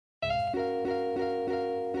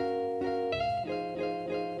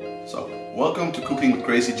Welcome to Cooking with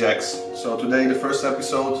Crazy Giax. So today, the first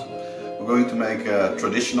episode, we're going to make a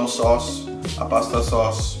traditional sauce, a pasta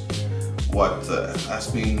sauce, what has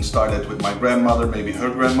been started with my grandmother, maybe her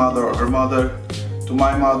grandmother or her mother, to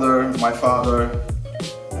my mother, my father,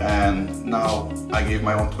 and now I gave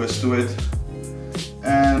my own twist to it.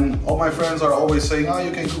 And all my friends are always saying, oh,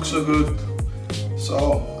 you can cook so good.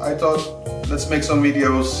 So I thought, let's make some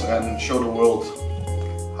videos and show the world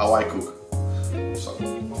how I cook. So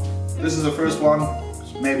this is the first one.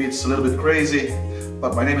 Maybe it's a little bit crazy,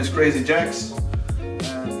 but my name is Crazy Giax.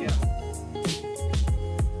 And yeah.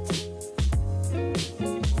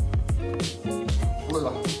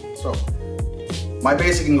 So my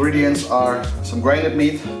basic ingredients are some grinded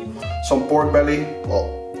meat, some pork belly.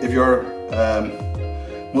 Well, if you're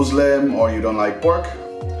Muslim or you don't like pork,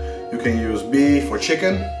 you can use beef or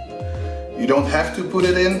chicken. You don't have to put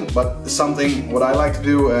it in, but it's something what I like to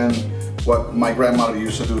do and what my grandmother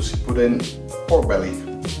used to do is put in pork belly.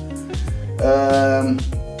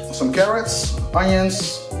 Some carrots,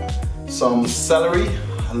 onions, some celery,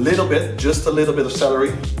 a little bit, just a little bit of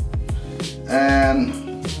celery, and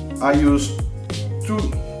I use 2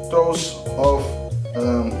 toes of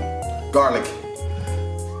garlic.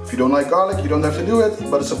 If you don't like garlic, you don't have to do it,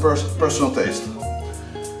 but it's a personal taste.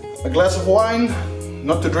 A glass of wine,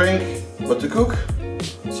 not to drink, but to cook.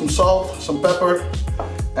 Some salt, some pepper,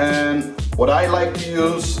 and what I like to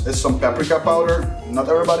use is some paprika powder. Not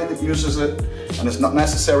everybody uses it, and it's not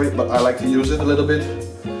necessary, but I like to use it a little bit.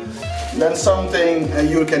 Then something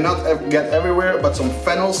you cannot get everywhere, but some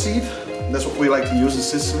fennel seed. That's what we like to use in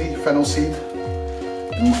Sicily, fennel seed,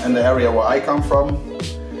 in the area where I come from.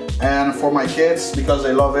 And for my kids, because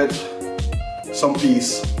they love it, some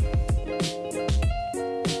peas.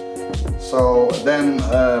 So then,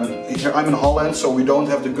 here I'm in Holland, so we don't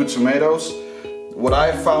have the good tomatoes. What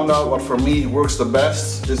I found out, what for me works the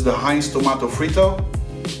best, is the Heinz tomato frito.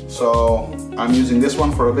 So I'm using this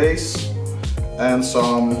one for a base and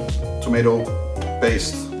some tomato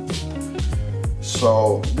paste.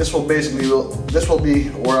 So this will be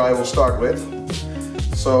where I will start with.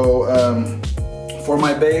 So for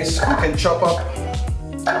my base, you can chop up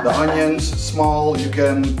the onions small. You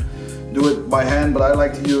can do it by hand, but I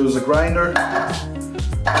like to use a grinder.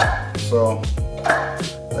 So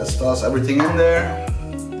let's toss everything in there.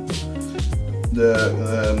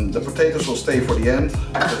 The potatoes will stay for the end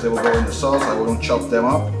because they will go in the sauce. I won't chop them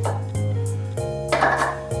up.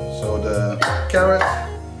 So the carrot,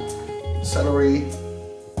 celery,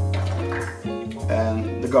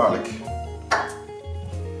 and the garlic.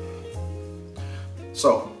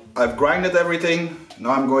 So I've grinded everything.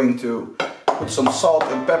 Now I'm going to put some salt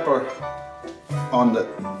and pepper on the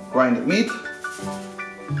grinded meat.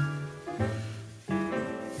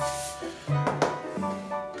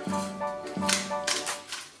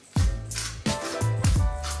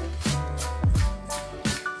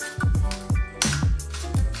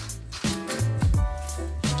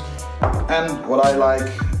 And what I like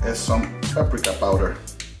is some paprika powder.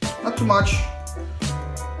 Not too much,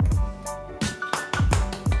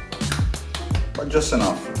 but just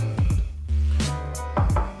enough.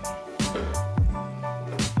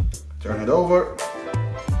 Turn it over,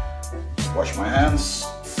 wash my hands,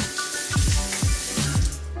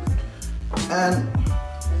 and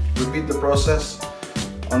repeat the process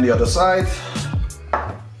on the other side.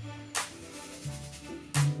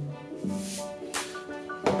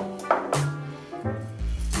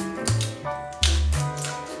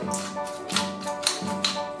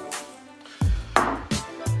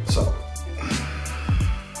 So,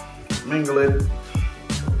 mingle it.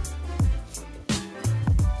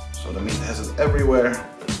 So the meat has it everywhere.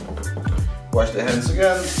 Wash the hands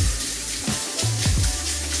again.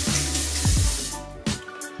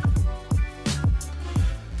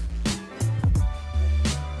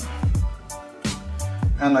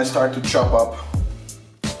 And I start to chop up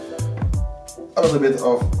a little bit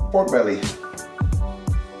of pork belly.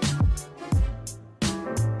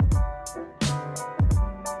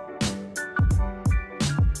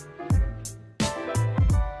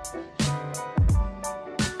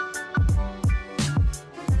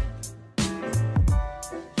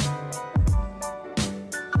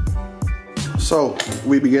 So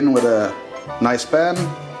we begin with a nice pan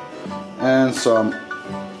and some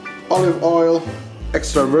olive oil,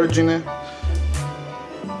 extra virgin.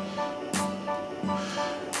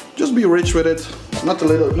 Just be rich with it, not too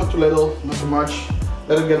little, not too much.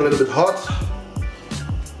 Let it get a little bit hot.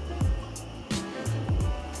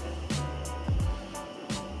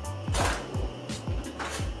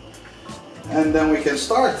 And then we can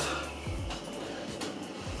start.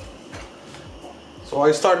 So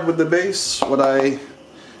I start with the base, what I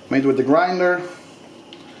made with the grinder.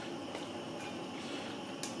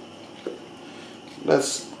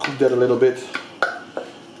 Let's cook that a little bit.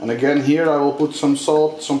 And again here I will put some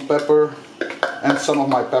salt, some pepper and some of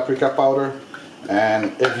my paprika powder.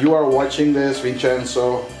 And if you are watching this,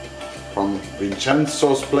 Vincenzo from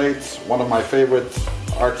Vincenzo's Plate, one of my favorite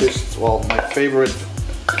artists, well, my favorite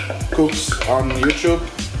cooks on YouTube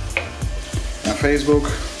and Facebook,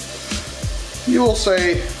 you will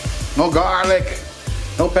say no garlic,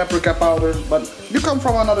 no paprika powder, but you come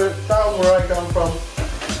from another town where I come from.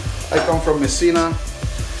 I come from Messina,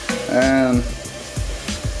 and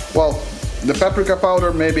well, the paprika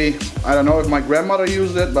powder, maybe, I don't know if my grandmother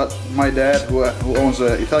used it, but my dad, who owns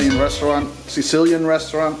an Italian restaurant, Sicilian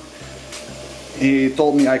restaurant, he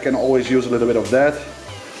told me I can always use a little bit of that.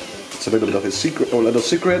 It's a little bit of his secret, or little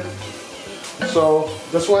secret. So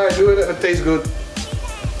that's why I do it, and it tastes good.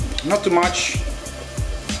 Not too much,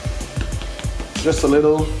 just a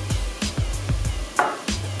little.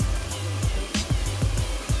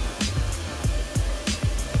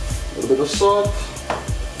 A little bit of salt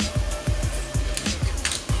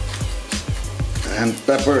and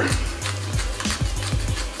pepper.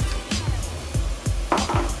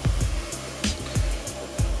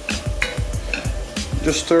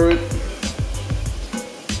 Just stir it.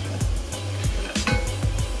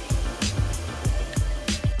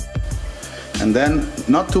 And then,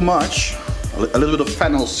 not too much, a little bit of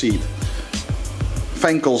fennel seed,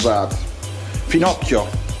 fenkelzaad, finocchio,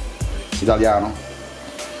 Italiano.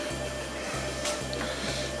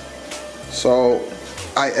 So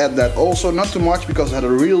I add that also, not too much because it had a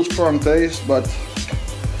real strong taste, but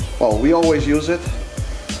well, we always use it.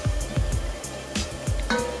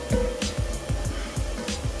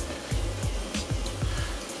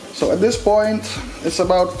 So at this point, it's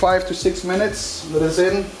about 5 to 6 minutes that it's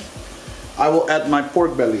in. I will add my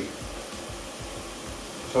pork belly,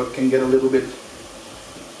 so it can get a little bit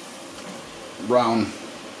brown.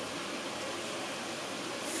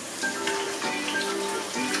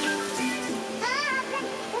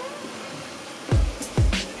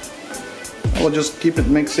 I will just keep it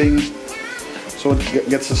mixing so it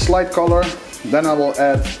gets a slight color. Then I will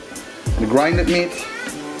add the grinded meat.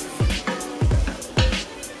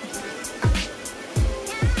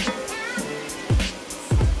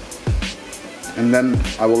 And then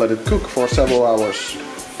I will let it cook for several hours.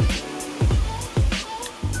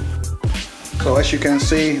 So as you can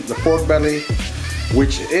see, the pork belly,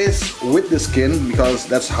 which is with the skin, because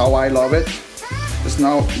that's how I love it, is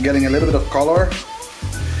now getting a little bit of color.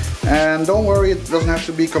 And don't worry, it doesn't have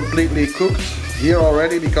to be completely cooked here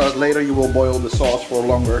already, because later you will boil the sauce for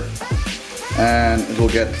longer and it will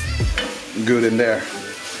get good in there.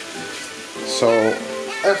 So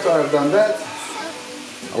after I've done that,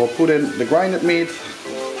 I will put in the grinded meat.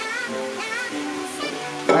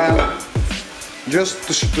 And just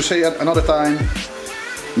to say it another time,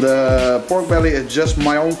 the pork belly is just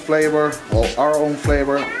my own flavor, or our own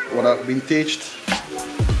flavor, what I've been taught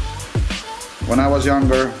when I was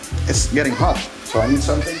younger. It's getting hot, so I need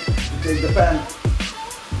something to take the pan.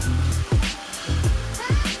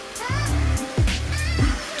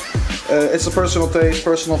 It's a personal taste,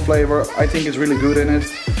 personal flavor. I think it's really good in it.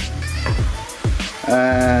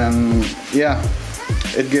 And yeah,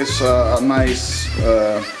 it gives a nice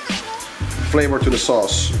flavor to the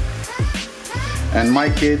sauce. And my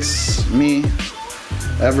kids, me,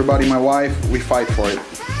 everybody, my wife, we fight for it.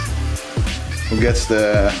 Who gets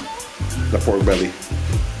the pork belly.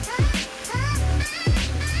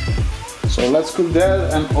 So let's cook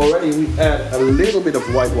that, and already we add a little bit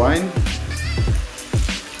of white wine.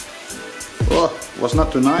 Oh, was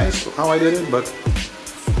not too nice how I did it, but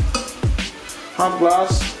half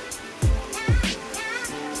glass.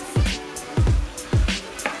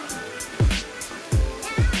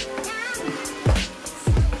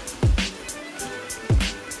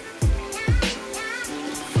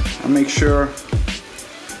 And make sure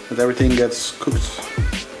that everything gets cooked.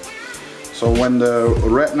 So when the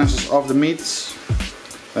redness is off the meats,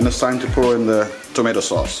 then it's time to pour in the tomato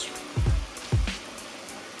sauce.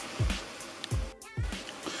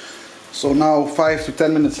 So now 5 to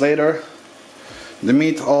 10 minutes later, the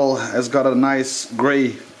meat all has got a nice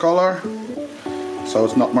gray color, so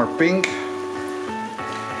it's not more pink.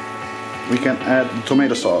 We can add the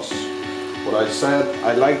tomato sauce. What I said,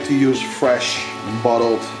 I like to use fresh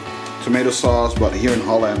bottled tomato sauce, but here in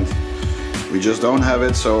Holland we just don't have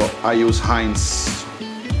it, so I use Heinz.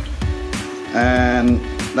 And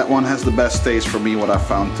that one has the best taste for me, what I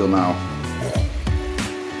found till now.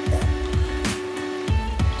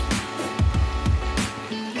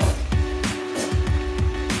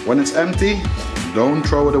 When it's empty, Don't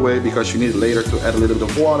throw it away because you need later to add a little bit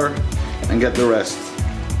of water and get the rest.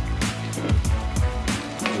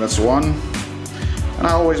 That's one. And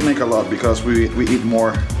I always make a lot because we eat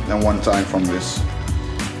more than one time from this.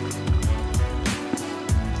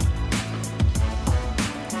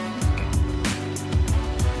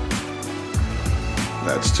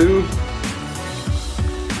 That's two.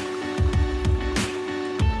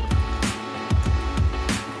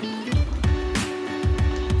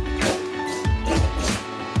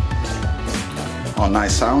 Oh,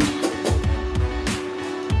 nice sound.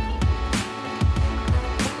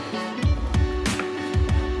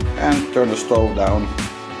 And turn the stove down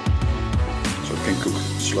so it can cook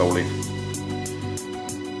slowly.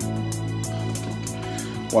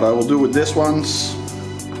 What I will do with this ones,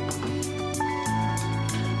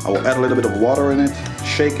 I will add a little bit of water in it,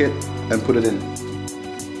 shake it, and put it in.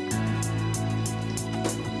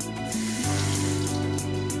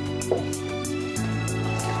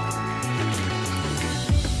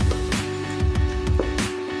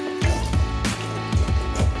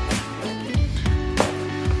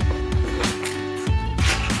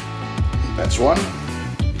 That's one.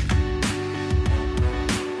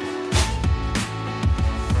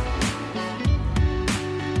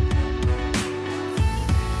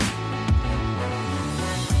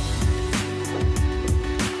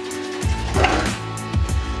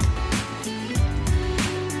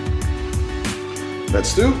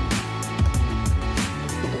 That's two.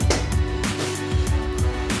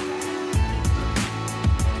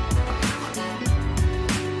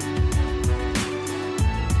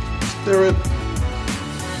 Stir it.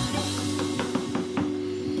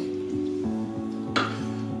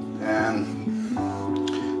 And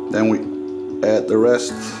then we add the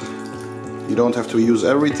rest. You don't have to use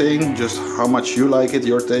everything, just how much you like it,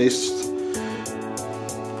 your taste.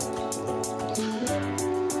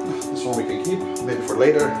 This one we can keep a bit for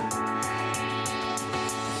later.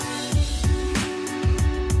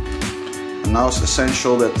 And now it's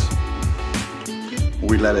essential that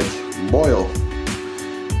we let it boil.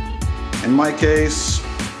 In my case,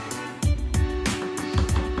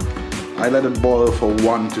 I let it boil for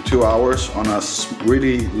 1 to 2 hours on a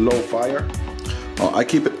really low fire. I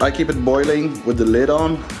keep it boiling with the lid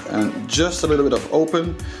on and just a little bit of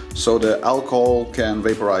open so the alcohol can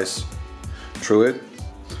vaporize through it.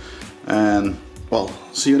 And well,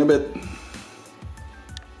 see you in a bit.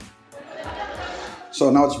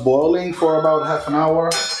 So now it's boiling for about half an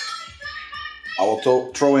hour. I will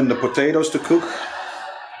throw in the potatoes to cook,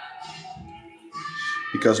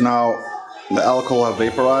 because now the alcohol have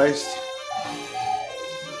vaporized.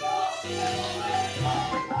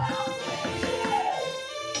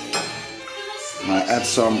 And I add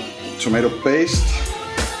some tomato paste.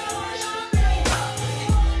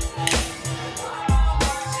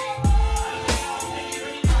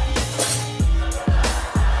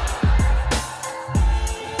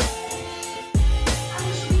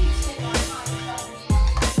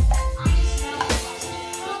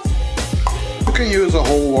 You can use a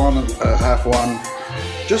whole one, half one.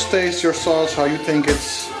 Just taste your sauce how you think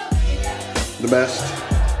it's the best.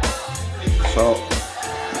 So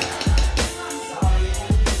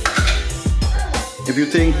if you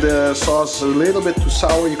think the sauce is a little bit too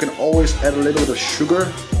sour, you can always add a little bit of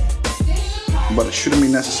sugar, but it shouldn't be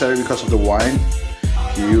necessary because of the wine.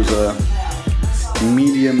 You use a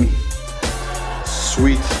medium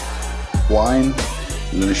sweet wine,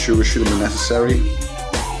 and then the sugar shouldn't be necessary,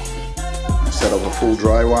 instead of a full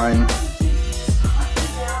dry wine.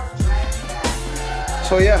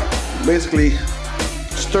 So yeah, basically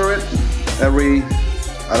stir it every,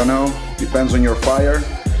 I don't know, depends on your fire,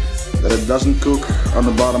 that it doesn't cook on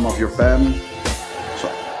the bottom of your pan. So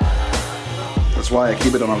that's why I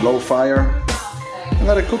keep it on a low fire and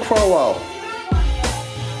let it cook for a while.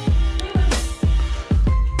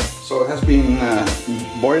 So it has been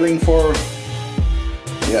boiling for,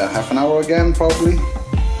 yeah, half an hour again probably.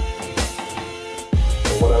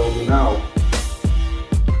 So what I will do now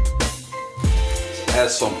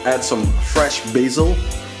is add some fresh basil,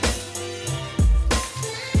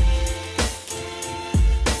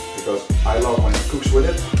 because I love when it cooks with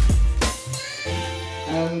it.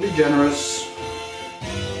 And be generous.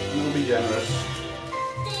 Be generous.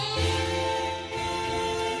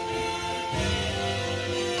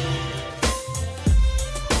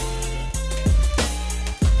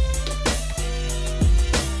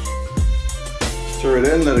 Stir it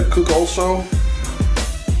in, let it cook also,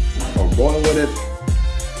 or boil with it.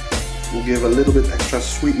 We'll give a little bit extra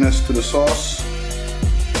sweetness to the sauce.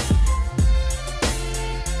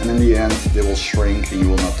 And in the end they will shrink and you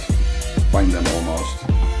will not find them almost.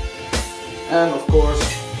 And of course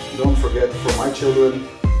don't forget, for my children,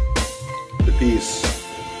 the peas.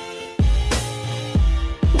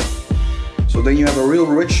 So then you have a real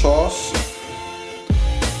rich sauce,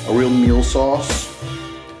 a real meal sauce.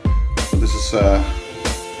 So this is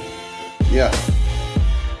yeah,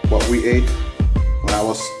 what we ate when I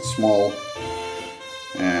was small,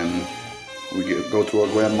 and we go to our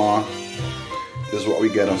grandma. This is what we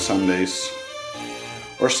get on Sundays,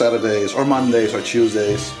 or Saturdays, or Mondays, or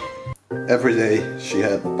Tuesdays. Every day she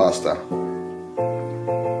had pasta.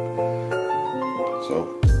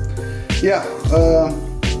 So yeah,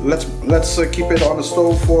 let's keep it on the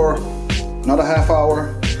stove for another half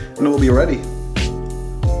hour, and it will be ready.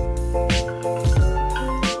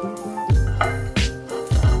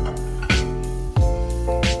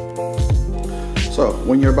 So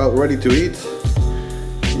when you're about ready to eat,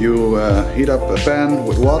 you heat up a pan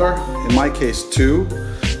with water, in my case 2,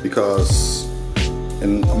 because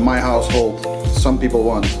in my household some people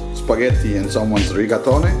want spaghetti and some want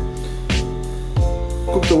rigatone.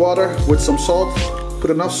 Cook the water with some salt, put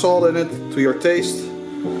enough salt in it to your taste,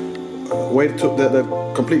 wait till that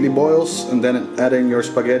completely boils, and then add in your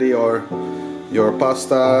spaghetti or your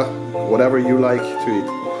pasta, whatever you like to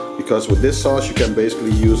eat, because with this sauce you can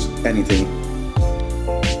basically use anything.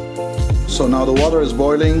 So now the water is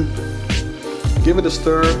boiling, give it a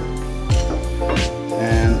stir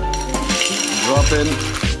and drop in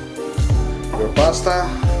your pasta,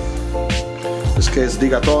 in this case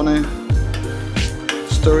rigatone.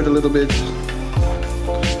 Stir it a little bit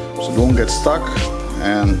so don't get stuck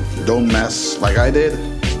and don't mess like I did,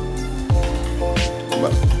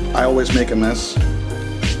 but I always make a mess.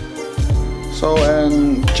 So,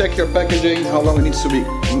 and check your packaging, how long it needs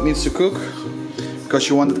to cook, because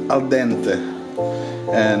you want it al dente.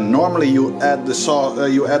 And normally you add the sauce,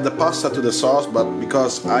 you add the pasta to the sauce, but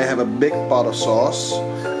because I have a big pot of sauce,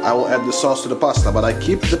 I will add the sauce to the pasta. But I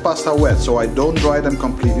keep the pasta wet, so I don't dry them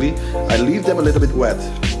completely. I leave them a little bit wet.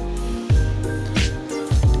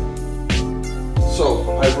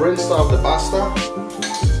 So I've rinsed out the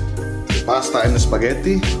pasta and the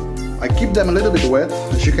spaghetti. I keep them a little bit wet,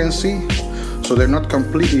 as you can see, so they're not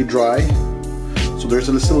completely dry. So there's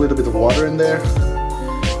still a little bit of water in there.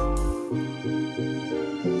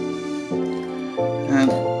 And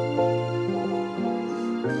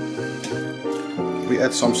we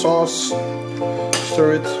add some sauce,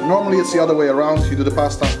 stir it. Normally it's the other way around, you do the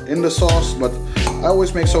pasta in the sauce, but I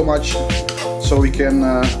always make so much so we can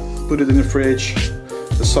put it in the fridge,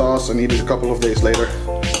 the sauce, and eat it a couple of days later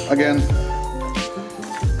again.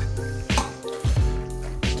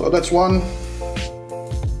 So that's one.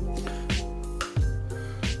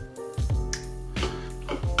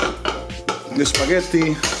 The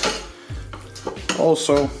spaghetti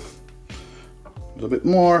also a little bit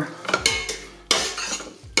more.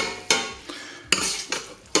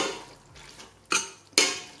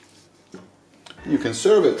 You can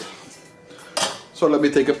serve it. So let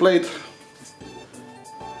me take a plate.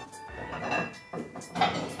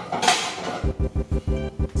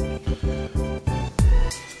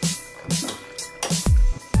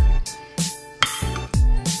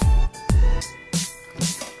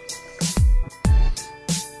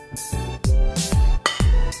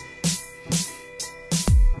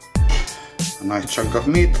 A nice chunk of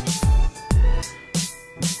meat,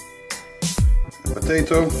 a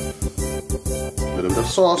potato, a little bit of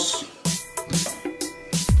sauce,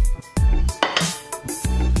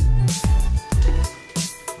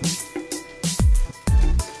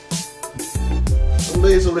 some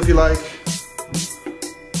basil if you like,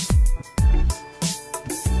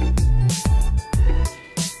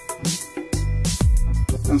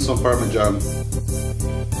 and some Parmesan.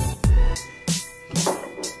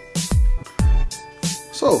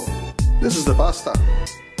 So, this is the pasta.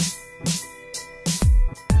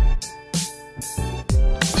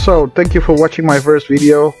 So, thank you for watching my first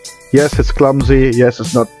video. Yes, it's clumsy, yes,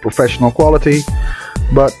 it's not professional quality,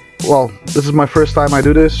 but, well, this is my first time I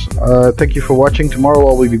do this. Thank you for watching. Tomorrow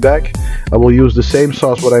I will be back. I will use the same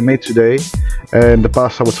sauce what I made today, and the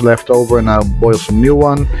pasta was left over, and I'll boil some new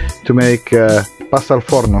one to make pasta al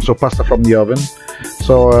forno, so pasta from the oven.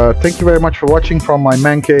 So thank you very much for watching from my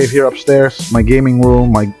man cave here upstairs, my gaming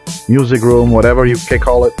room, my music room, whatever you can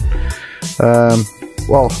call it.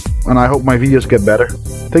 Well, and I hope my videos get better.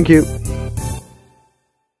 Thank you.